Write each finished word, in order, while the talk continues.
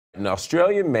An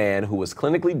Australian man who was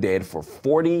clinically dead for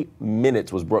 40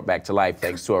 minutes was brought back to life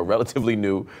thanks to a relatively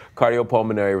new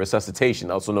cardiopulmonary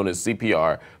resuscitation, also known as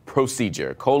CPR,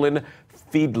 procedure. Colin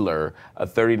Fiedler, a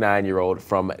 39-year-old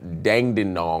from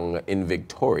Dandenong in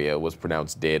Victoria, was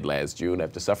pronounced dead last June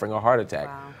after suffering a heart attack,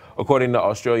 according to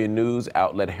Australian news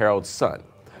outlet Herald Sun.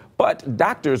 But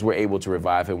doctors were able to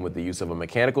revive him with the use of a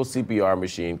mechanical CPR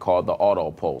machine called the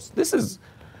AutoPulse.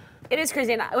 It is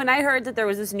crazy. And when I heard that there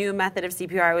was this new method of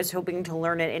CPR, I was hoping to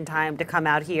learn it in time to come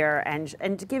out here and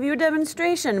to give you a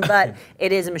demonstration, but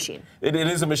it is a machine. It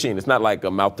is a machine. It's not like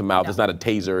a mouth-to-mouth. No. It's not a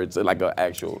taser. It's like an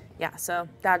actual... Yeah, so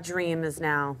that dream is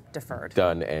now deferred.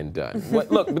 Done and done. Look,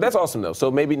 but that's awesome, though.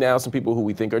 So maybe now some people who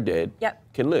we think are dead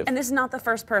can live. And this is not the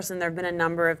first person. There have been a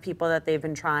number of people that they've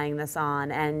been trying this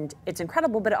on, and it's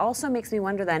incredible, but it also makes me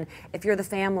wonder then, if you're the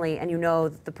family and you know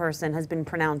that the person has been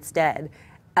pronounced dead,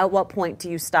 at what point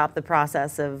do you stop the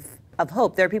process of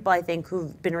hope? There are people, I think,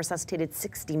 who've been resuscitated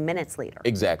 60 minutes later.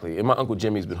 Exactly. And my Uncle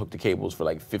Jimmy's been hooked to cables for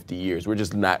like 50 years. We're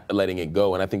just not letting it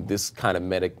go. And I think this kind of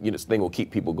thing will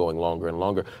keep people going longer and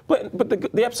longer. But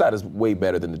the upside is way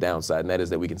better than the downside, and that is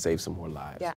that we can save some more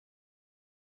lives. Yeah.